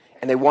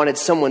 and they wanted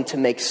someone to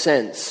make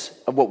sense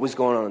of what was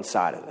going on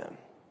inside of them.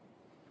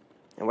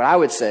 And what I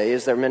would say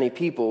is there are many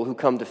people who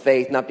come to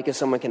faith not because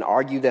someone can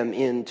argue them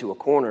into a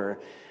corner,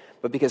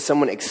 but because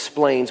someone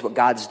explains what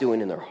God's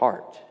doing in their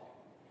heart.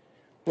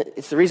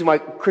 It's the reason why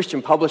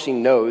Christian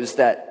publishing knows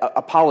that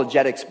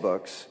apologetics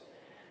books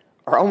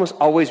are almost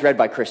always read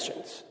by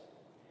Christians.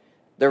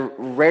 They're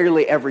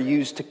rarely ever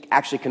used to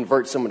actually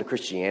convert someone to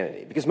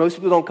Christianity. Because most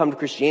people don't come to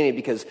Christianity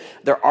because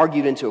they're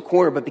argued into a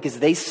corner, but because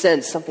they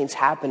sense something's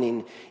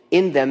happening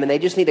in them, and they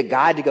just need a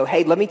guide to go,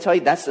 hey, let me tell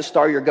you, that's the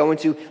star you're going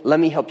to.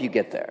 Let me help you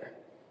get there.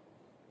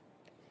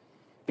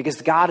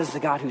 Because God is the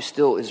God who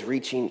still is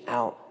reaching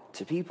out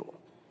to people.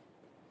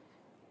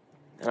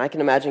 And I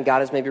can imagine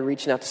God is maybe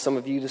reaching out to some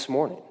of you this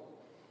morning.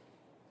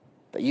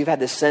 That you've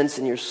had this sense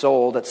in your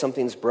soul that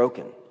something's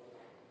broken,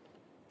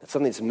 that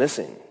something's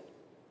missing,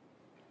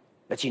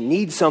 that you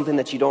need something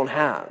that you don't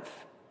have.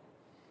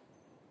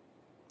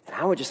 And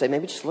I would just say,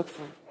 maybe just look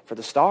for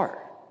the star.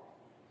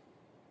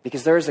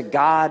 Because there is a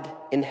God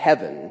in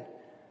heaven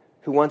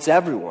who wants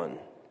everyone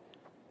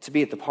to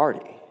be at the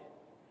party.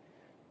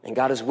 And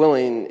God is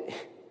willing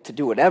to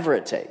do whatever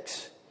it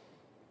takes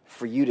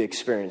for you to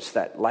experience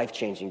that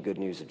life-changing good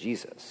news of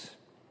Jesus.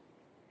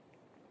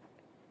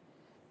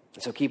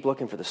 And so keep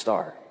looking for the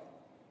star.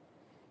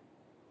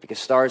 Because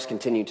stars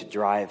continue to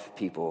drive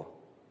people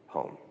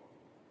home.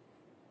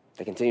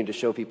 They continue to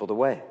show people the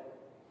way,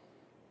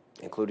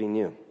 including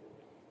you.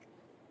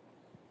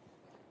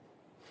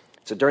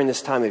 So during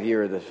this time of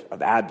year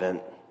of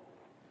Advent,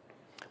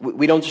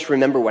 we don't just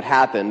remember what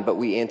happened, but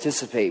we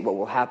anticipate what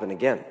will happen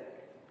again.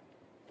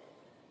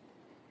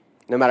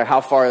 No matter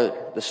how far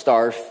the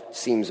star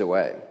seems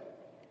away.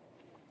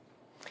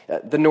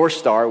 The North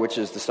Star, which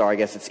is the star I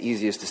guess it's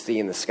easiest to see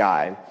in the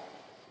sky,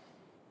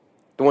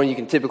 the one you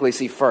can typically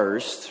see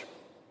first,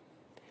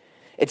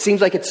 it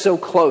seems like it's so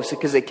close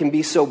because it can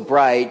be so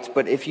bright,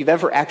 but if you've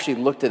ever actually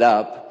looked it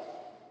up,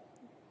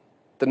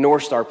 The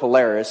North Star,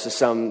 Polaris, is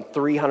some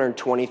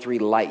 323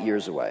 light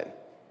years away.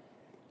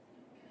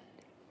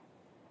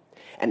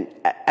 And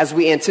as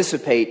we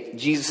anticipate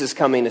Jesus is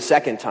coming a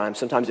second time,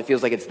 sometimes it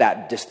feels like it's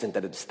that distant,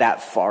 that it's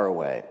that far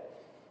away.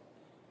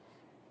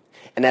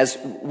 And as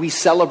we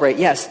celebrate,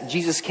 yes,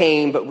 Jesus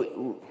came, but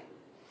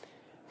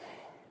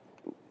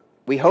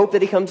we hope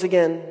that he comes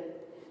again.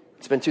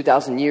 It's been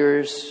 2,000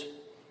 years.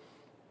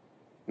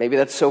 Maybe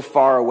that's so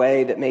far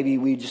away that maybe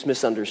we just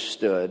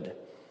misunderstood.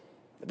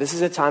 This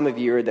is a time of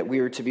year that we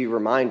are to be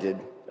reminded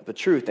of the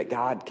truth that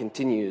God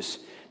continues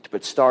to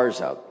put stars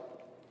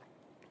up.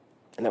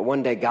 And that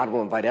one day God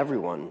will invite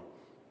everyone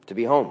to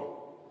be home.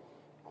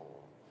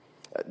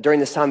 During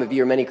this time of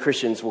year, many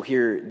Christians will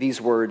hear these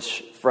words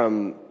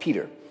from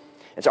Peter.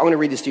 And so I'm going to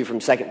read this to you from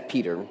 2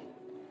 Peter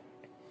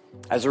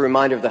as a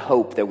reminder of the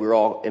hope that we're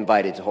all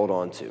invited to hold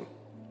on to.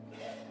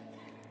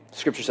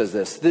 Scripture says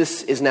this: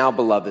 "This is now,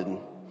 beloved,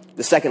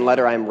 the second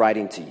letter I am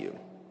writing to you.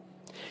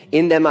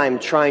 In them I am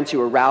trying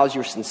to arouse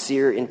your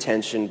sincere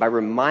intention by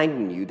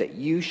reminding you that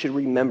you should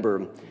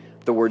remember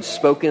the words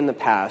spoken in the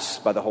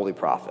past by the holy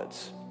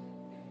prophets,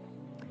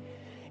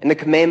 and the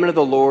commandment of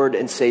the Lord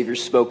and Savior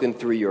spoken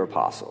through your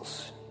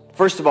apostles.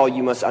 First of all,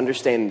 you must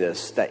understand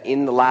this, that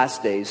in the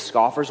last days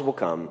scoffers will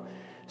come,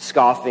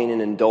 scoffing and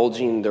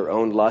indulging their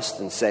own lust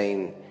and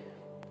saying,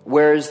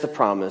 'Where is the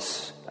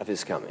promise of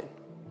his coming?'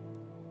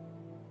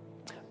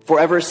 For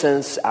ever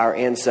since our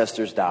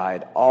ancestors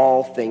died,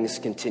 all things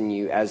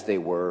continue as they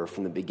were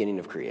from the beginning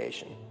of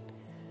creation.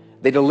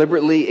 They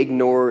deliberately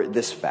ignore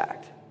this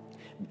fact,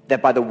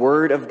 that by the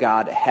word of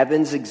God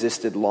heavens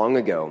existed long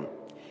ago,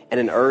 and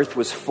an earth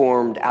was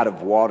formed out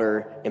of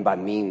water and by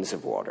means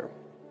of water,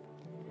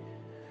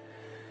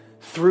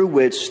 through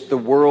which the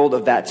world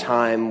of that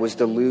time was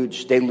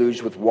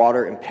deluged with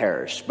water and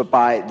perished. But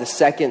by the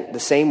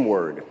same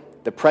word,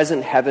 the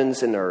present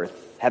heavens and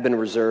earth have been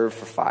reserved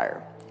for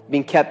fire,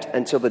 being kept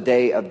until the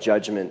day of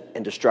judgment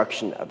and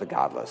destruction of the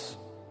godless.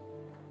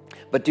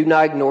 But do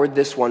not ignore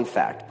this one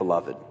fact,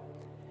 beloved,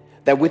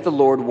 that with the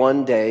Lord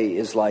 1 day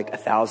is like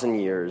 1,000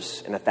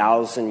 years, and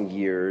 1,000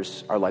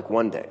 years are like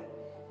 1 day.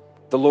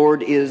 The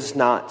Lord is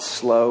not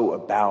slow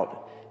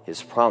about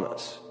his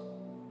promise,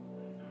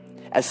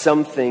 as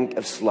some think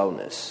of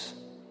slowness,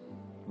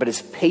 but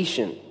is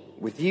patient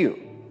with you,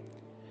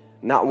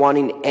 not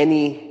wanting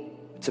any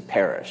to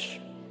perish,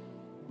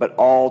 but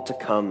all to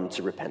come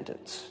to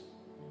repentance.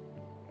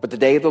 But the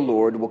day of the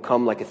Lord will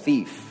come like a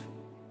thief,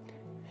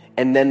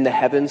 and then the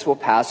heavens will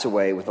pass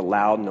away with a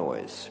loud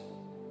noise,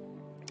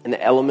 and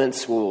the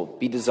elements will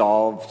be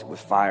dissolved with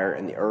fire,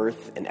 and the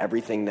earth and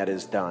everything that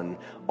is done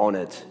on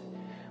it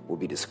will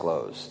be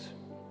disclosed."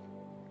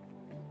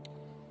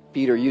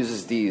 Peter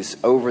uses these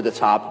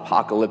over-the-top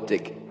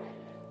apocalyptic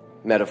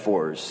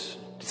metaphors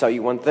to tell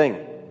you one thing: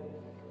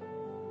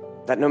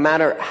 that no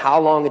matter how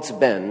long it's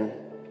been,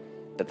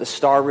 that the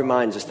star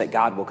reminds us that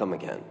God will come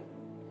again.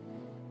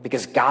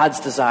 Because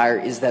God's desire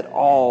is that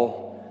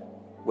all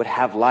would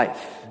have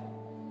life.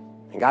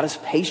 And God is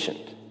patient.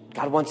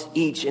 God wants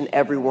each and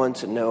everyone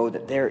to know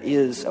that there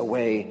is a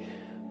way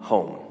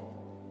home.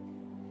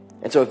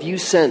 And so if you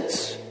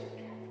sense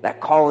that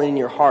calling in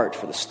your heart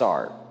for the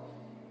star,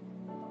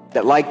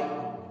 that like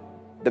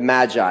the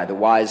Magi, the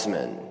wise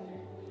men,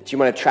 that you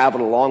might have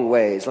traveled a long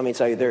ways, let me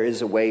tell you, there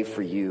is a way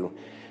for you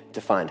to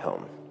find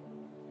home.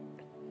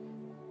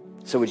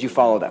 So would you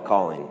follow that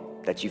calling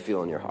that you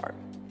feel in your heart?